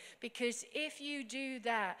me, because if you do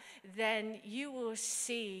that, then you will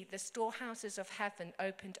see the storehouses of heaven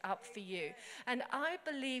opened up for you. And I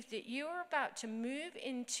believe that you are about to move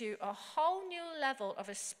into a whole new level of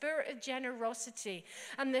a spirit of generosity.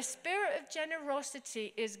 And the spirit of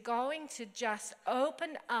generosity is going to just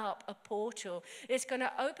open up a portal. It's going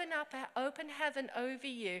to open heaven over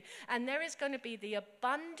you, and there is going to be the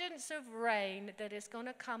abundance of rain that is going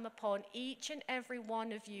to come upon each and every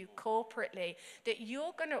one of you corporately, that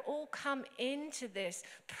you're going to all come into this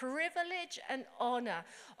privilege and honor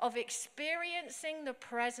of experiencing the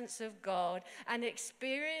presence of God and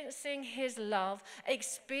experiencing his love,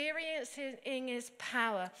 experiencing his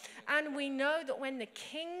power. And we know that when the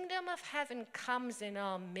kingdom of heaven comes in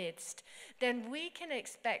our midst, then we can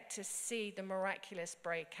expect to see the miraculous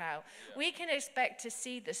break out. We can expect to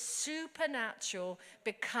see the supernatural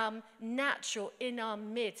become natural in our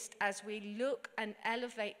midst as we look and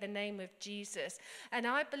elevate the name of Jesus. And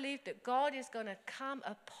I believe that God is going to come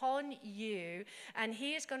upon you, and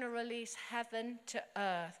he is going to release heaven to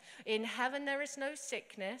earth. In heaven there is no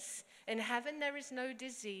sickness. In heaven there is no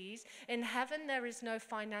disease. In heaven there is no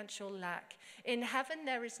financial lack. In heaven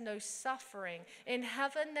there is no suffering. In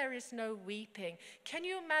heaven there is no weeping. Can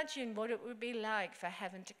you imagine what it would be like for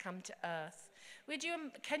heaven to come to earth?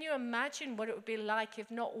 Can you imagine what it would be like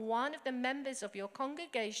if not one of the members of your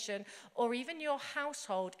congregation or even your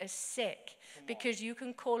household is sick? Because you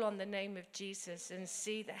can call on the name of Jesus and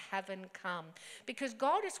see the heaven come. Because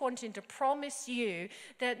God is wanting to promise you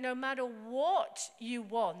that no matter what you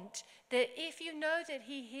want, that if you know that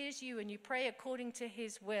he hears you and you pray according to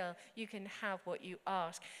his will, you can have what you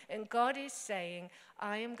ask. And God is saying,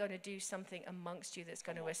 I am going to do something amongst you that's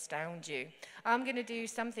going to astound you. I'm going to do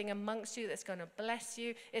something amongst you that's going to bless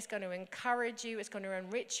you. It's going to encourage you. It's going to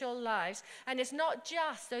enrich your lives. And it's not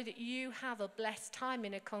just so that you have a blessed time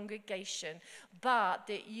in a congregation, but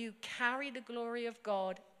that you carry the glory of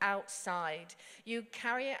God outside. You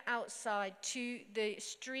carry it outside to the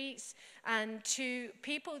streets and to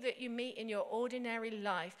people that you meet in your ordinary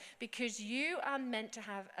life, because you are meant to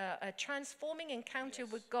have a transforming encounter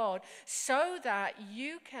with God so that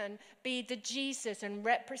you can be the Jesus and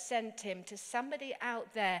represent him to somebody out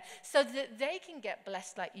there, so that they can get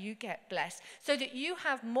blessed like you get blessed, so that you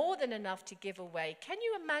have more than enough to give away. Can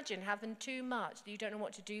you imagine having too much that you don't know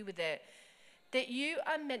what to do with it? that you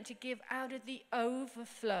are meant to give out of the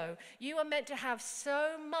overflow. You are meant to have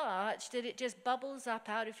so much that it just bubbles up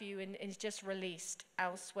out of you and is just released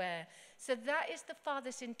elsewhere. So that is the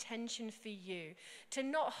Father's intention for you, to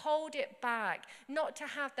not hold it back, not to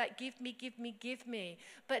have that give me, give me, give me,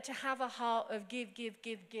 but to have a heart of give, give,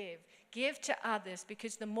 give, give. Give to others,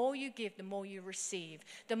 because the more you give, the more you receive.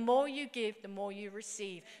 The more you give, the more you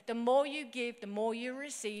receive. The more you give, the more you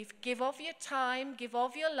receive. Give of your time, give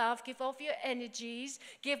of your love, give of your energies,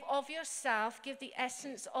 give of yourself, give the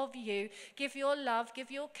essence of you, give your love,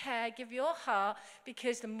 give your care, give your heart,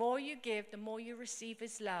 because the more you give, the more you receive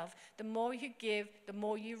as love. The more you give, the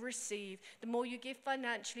more you receive. The more you give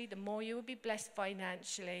financially, the more you will be blessed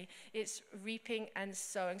financially. It's reaping and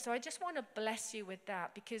sowing. So I just want to bless you with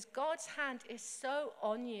that, because God's hand is so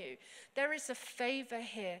on you. There is a favor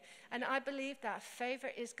here, and I believe that favor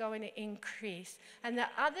is going to increase, and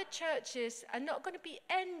that other churches are not going to be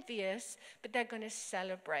envious, but they're going to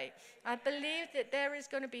celebrate. I believe that there is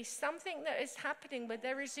going to be something that is happening where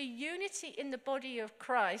there is a unity in the body of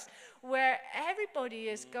Christ, where everybody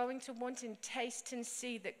is going to want and taste and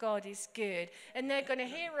see that God is good, and they're going to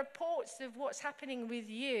hear reports of what's happening with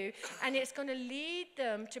you, and it's going to lead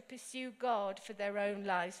them to pursue God for their own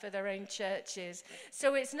lives, for their own churches.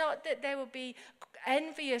 So it's not that they will be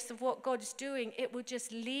envious of what God is doing. It will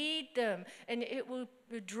just lead them, and it will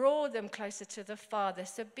draw them closer to the Father.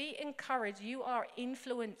 So be encouraged. You are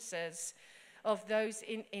influencers of those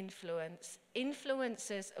in influence.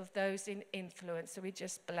 Influencers of those in influence. So we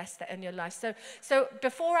just bless that in your life. So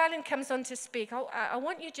before Alan comes on to speak, I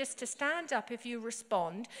want you just to stand up if you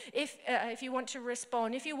respond. If you want to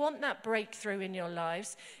respond, if you want that breakthrough in your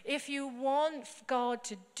lives, if you want God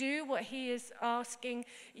to do what he is asking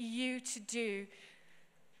you to do.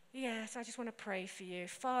 Yes, I just want to pray for you.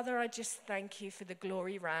 Father, I just thank you for the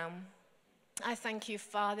glory realm. I thank you,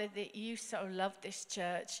 Father, that you so love this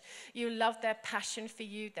church. You love their passion for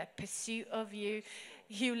you, their pursuit of you.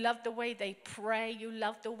 You love the way they pray. You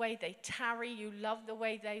love the way they tarry. You love the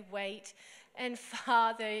way they wait. And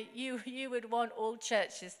Father, you would want all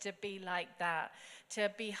churches to be like that,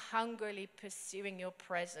 to be hungrily pursuing your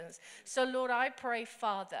presence. So, Lord, I pray,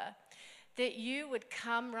 Father, that you would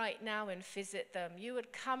come right now and visit them. You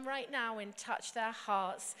would come right now and touch their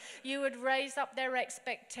hearts. You would raise up their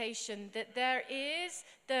expectation that there is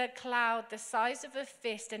the cloud the size of a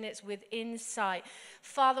fist and it's within sight.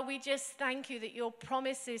 Father, we just thank you that your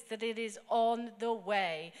promise is that it is on the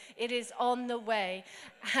way. It is on the way.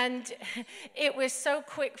 And it was so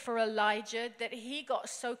quick for Elijah that he got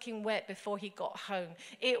soaking wet before he got home.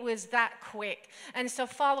 It was that quick. And so,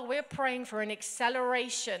 Father, we're praying for an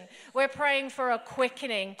acceleration. We're praying for a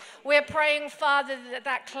quickening. We're praying, Father, that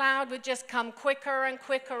that cloud would just come quicker and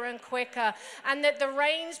quicker and quicker, and that the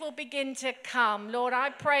rains will begin to come. Lord,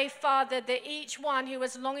 I pray, Father, that each one who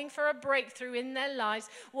is longing for a breakthrough in their lives,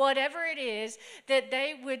 whatever it is, that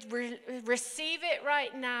they would receive it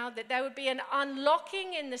right now, that there would be an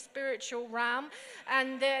unlocking in the spiritual realm,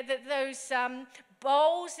 and that those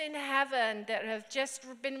bowls in heaven that have just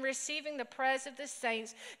been receiving the prayers of the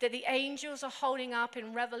saints, that the angels are holding up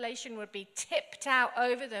in Revelation, would be tipped out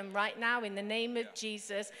over them right now in the name of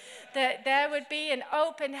Jesus. That there would be an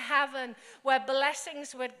open heaven where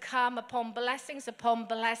blessings would come upon blessings upon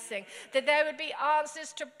blessing. That there would be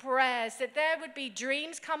answers to prayers. That there would be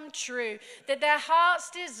dreams come true. That their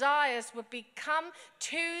heart's desires would become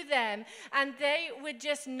to them, and they would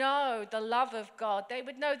just know the love of God. They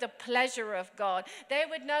would know the pleasure of God. They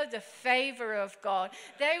would know the favor of God.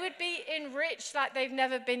 They would be enriched like they've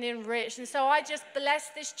never been enriched. And so I just bless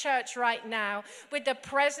this church right now with the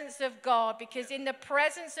presence of God, because in the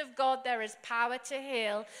presence of God there is power to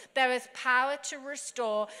heal, there is power to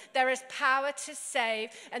restore, there is power to save,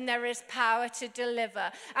 and there is power to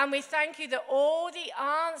deliver. And we thank you that all the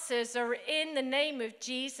answers are in the name of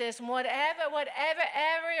Jesus. And whatever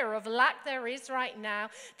area of lack there is right now,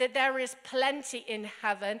 that there is plenty in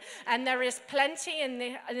heaven, and there is plenty in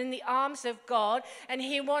the arms of God, and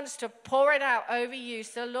he wants to pour it out over you.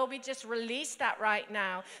 So Lord, we just release that right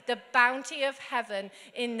now, the bounty of heaven,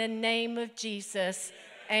 in the name of Jesus.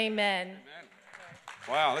 Amen. Amen.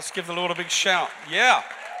 Wow, let's give the Lord a big shout. Yeah.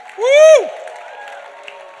 Woo!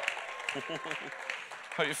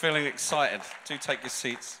 Hope you're feeling excited. Do take your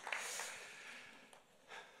seats.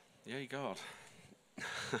 Yay, God.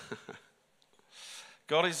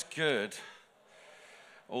 God is good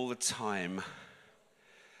all the time.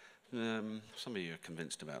 Some of you are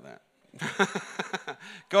convinced about that.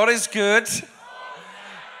 God is good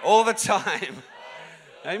all the time.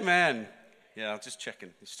 Amen. Yeah, I'm just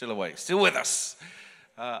checking. He's still awake. Still with us.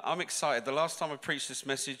 I'm excited. The last time I preached this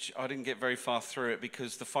message, I didn't get very far through it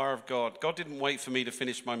because the fire of God didn't wait for me to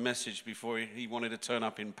finish my message before he wanted to turn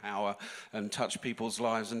up in power and touch people's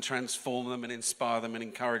lives and transform them and inspire them and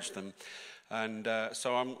encourage them. And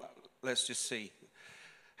so let's just see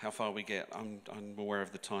how far we get. I'm aware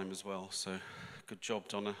of the time as well, so good job,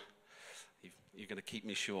 Donna. You're going to keep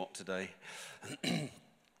me short today.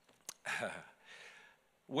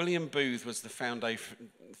 William Booth was the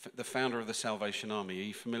founder of the Salvation Army. Are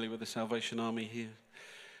you familiar with the Salvation Army here?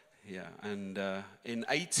 Yeah, and in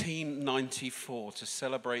 1894, to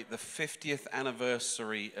celebrate the 50th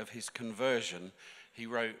anniversary of his conversion, he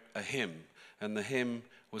wrote a hymn, and the hymn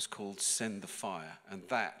was called Send the Fire, and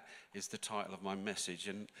that is the title of my message.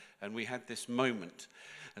 And we had this moment,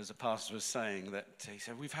 as the pastor was saying, that he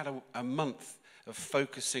said, we've had a month of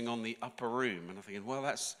focusing on the upper room, and I'm thinking, well,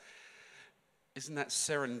 isn't that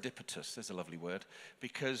serendipitous? There's a lovely word.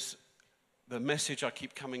 Because the message I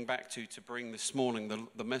keep coming back to bring this morning,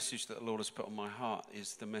 the message that the Lord has put on my heart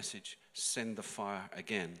is the message, send the fire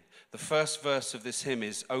again. The first verse of this hymn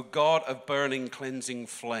is, O God of burning, cleansing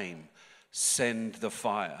flame, send the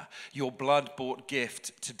fire. Your blood-bought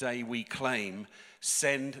gift today we claim.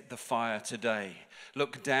 Send the fire today.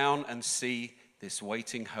 Look down and see this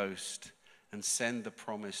waiting host and send the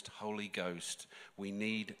promised Holy Ghost. We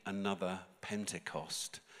need another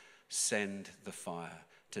Pentecost. Send the fire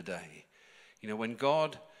today. You know, when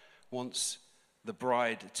God wants the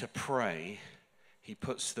bride to pray, he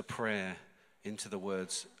puts the prayer into the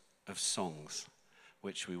words of songs,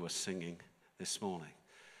 which we were singing this morning.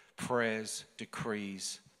 Prayers,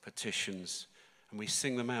 decrees, petitions, and we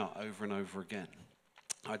sing them out over and over again.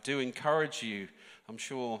 I do encourage you, I'm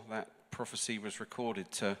sure that prophecy was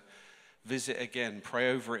recorded, to visit again,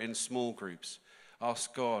 pray over it in small groups.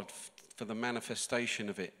 Ask God for the manifestation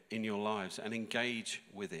of it in your lives and engage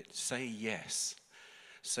with it. Say yes.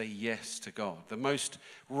 Say yes to God. The most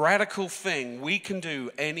radical thing we can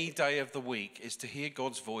do any day of the week is to hear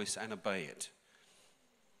God's voice and obey it.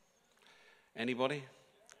 Anybody?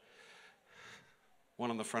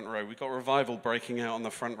 One on the front row. We've got revival breaking out on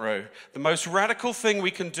the front row. The most radical thing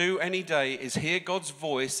we can do any day is hear God's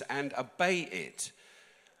voice and obey it.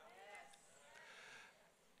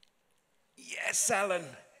 Yes, Alan,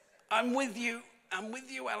 I'm with you. I'm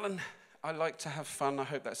with you, Alan. I like to have fun. I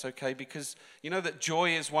hope that's okay, because you know that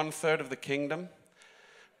joy is 1/3 of the kingdom.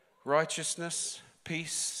 Righteousness,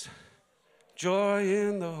 peace, joy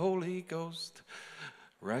in the Holy Ghost.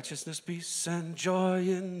 Righteousness, peace, and joy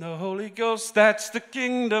in the Holy Ghost. That's the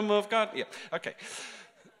kingdom of God. Yeah, okay.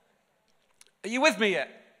 Are you with me yet?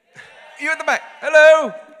 You at the back?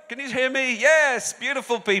 Hello? Can you hear me? Yes,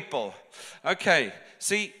 beautiful people. Okay,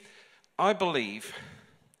 see, I believe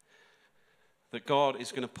that God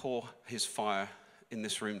is going to pour his fire in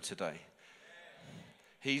this room today.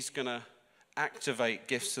 He's going to activate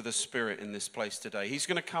gifts of the Spirit in this place today. He's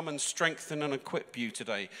going to come and strengthen and equip you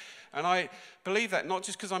today. And I believe that not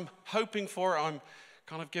just because I'm hoping for it, I'm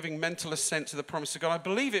kind of giving mental assent to the promise of God. I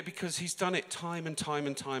believe it because he's done it time and time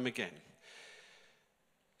and time again.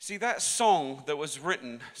 See, that song that was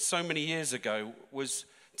written so many years ago was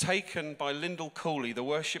taken by Lyndall Cooley, the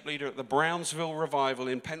worship leader at the Brownsville Revival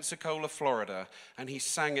in Pensacola, Florida, and he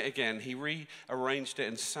sang it again. He rearranged it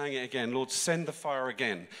and sang it again. Lord, send the fire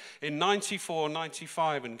again. In 94,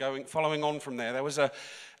 95, and following on from there was an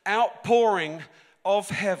outpouring of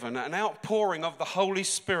heaven, an outpouring of the Holy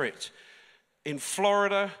Spirit in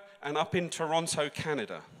Florida and up in Toronto,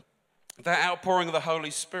 Canada. That outpouring of the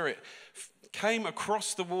Holy Spirit came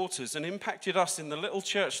across the waters and impacted us in the little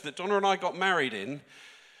church that Donna and I got married in.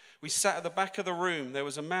 We sat at the back of the room. There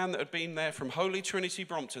was a man that had been there from Holy Trinity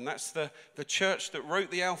Brompton. That's the church that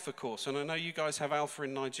wrote the Alpha course. And I know you guys have Alpha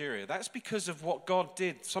in Nigeria. That's because of what God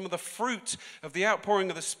did. Some of the fruit of the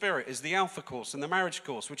outpouring of the Spirit is the Alpha course and the marriage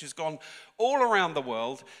course, which has gone all around the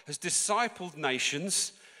world, has discipled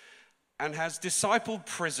nations, and has discipled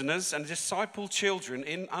prisoners and discipled children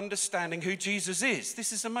in understanding who Jesus is.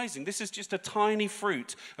 This is amazing. This is just a tiny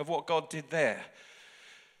fruit of what God did there.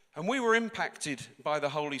 And we were impacted by the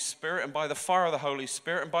Holy Spirit and by the fire of the Holy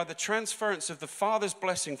Spirit and by the transference of the Father's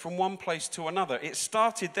blessing from one place to another. It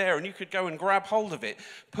started there, and you could go and grab hold of it.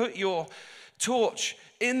 Put your torch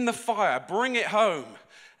in the fire, bring it home,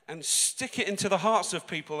 and stick it into the hearts of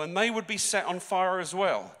people, and they would be set on fire as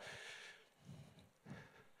well.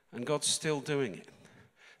 And God's still doing it.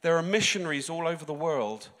 There are missionaries all over the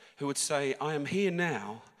world who would say, I am here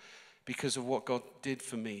now because of what God did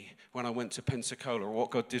for me when I went to Pensacola, or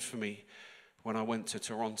what God did for me when I went to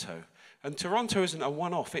Toronto. And Toronto isn't a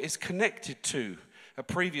one-off. It is connected to a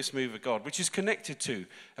previous move of God, which is connected to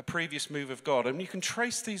a previous move of God. And you can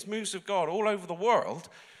trace these moves of God all over the world,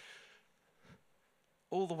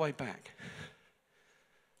 all the way back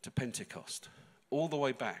to Pentecost, all the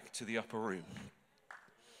way back to the upper room,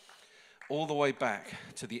 all the way back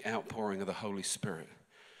to the outpouring of the Holy Spirit.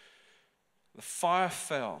 The fire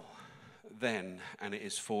fell then, and it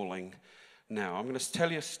is falling now. I'm going to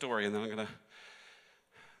tell you a story, and then I'm going to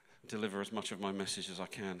deliver as much of my message as I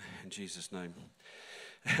can in Jesus' name.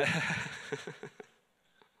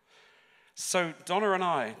 So Donna and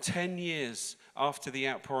I, 10 years after the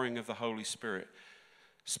outpouring of the Holy Spirit,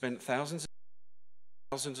 spent thousands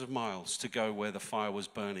of miles to go where the fire was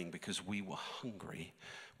burning because we were hungry.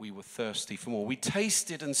 We were thirsty for more. We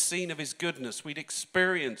tasted and seen of his goodness. We'd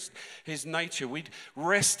experienced his nature. We'd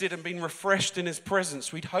rested and been refreshed in his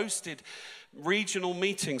presence. We'd hosted regional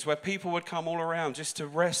meetings where people would come all around just to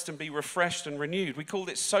rest and be refreshed and renewed. We called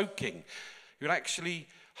it soaking. You'd actually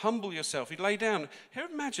humble yourself. You'd lay down. Here,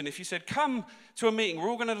 imagine if you said, come to a meeting. We're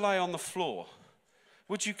all going to lay on the floor.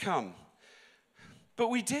 Would you come? But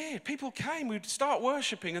we did. People came. We'd start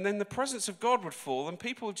worshiping, and then the presence of God would fall, and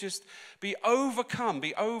people would just be overcome,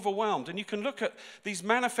 be overwhelmed. And you can look at these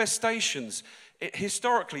manifestations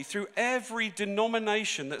historically through every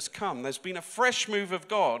denomination that's come. There's been a fresh move of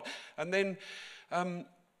God, and then and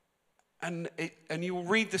you will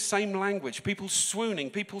read the same language. People swooning,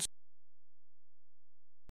 people